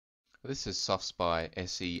This is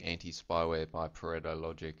XoftSpySE Anti-Spyware by Pareto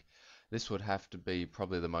Logic. This would have to be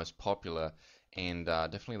probably the most popular and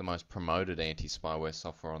definitely the most promoted anti-spyware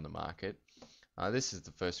software on the market. This is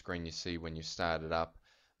the first screen you see when you start it up,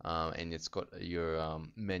 and it's got your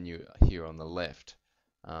menu here on the left.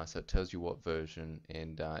 So it tells you what version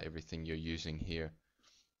and everything you're using here.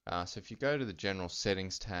 So if you go to the General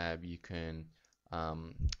Settings tab, you can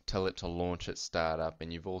tell it to launch at startup,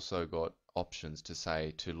 and you've also got options to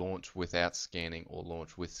say to launch without scanning or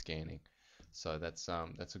launch with scanning. So that's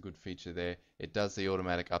a good feature there. It does the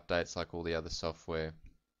automatic updates like all the other software,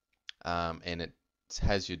 and it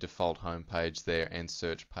has your default home page there and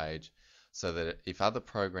search page, so that if other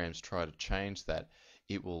programs try to change that,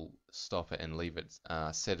 it will stop it and leave it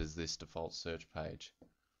set as this default search page.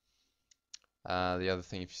 The other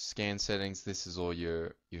thing, if you scan settings, this is all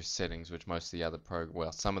your settings, which most of the other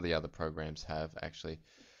some of the other programs have actually.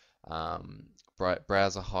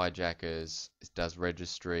 Browser hijackers, it does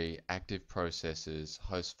registry, active processes,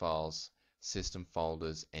 host files, system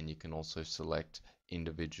folders, and you can also select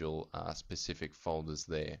individual specific folders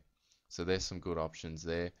there. So there's some good options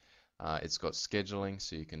there. It's got scheduling,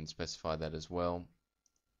 so you can specify that as well.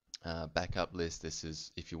 Backup list, this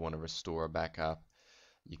is if you want to restore a backup.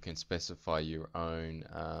 You can specify your own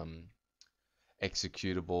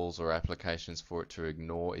executables or applications for it to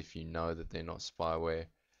ignore if you know that they're not spyware.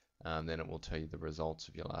 Then it will tell you the results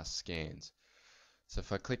of your last scans. So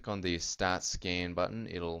if I click on the Start Scan button,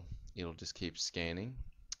 it'll just keep scanning,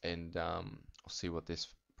 and I'll see what this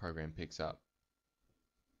program picks up.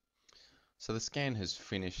 So the scan has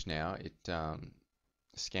finished now. It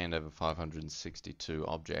scanned over 562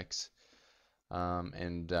 objects.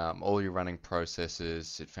 All your running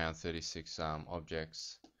processes, it found 36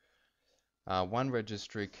 objects, one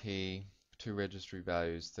registry key, 2 registry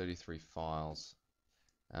values, 33 files.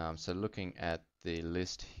 So looking at the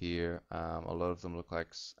list here, a lot of them look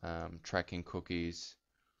like tracking cookies,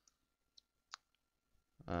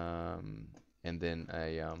 and then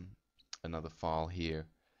another file here.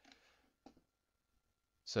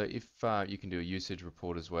 So if you can do a usage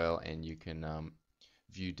report as well, and you can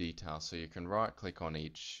view details, so you can right click on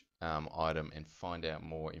each item and find out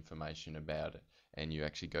more information about it, and you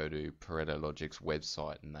actually go to Pareto Logic's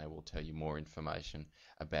website and they will tell you more information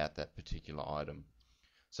about that particular item.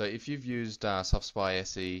 So if you've used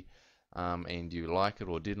XoftSpySE and you like it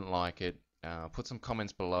or didn't like it, put some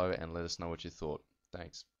comments below and let us know what you thought.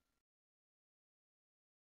 Thanks.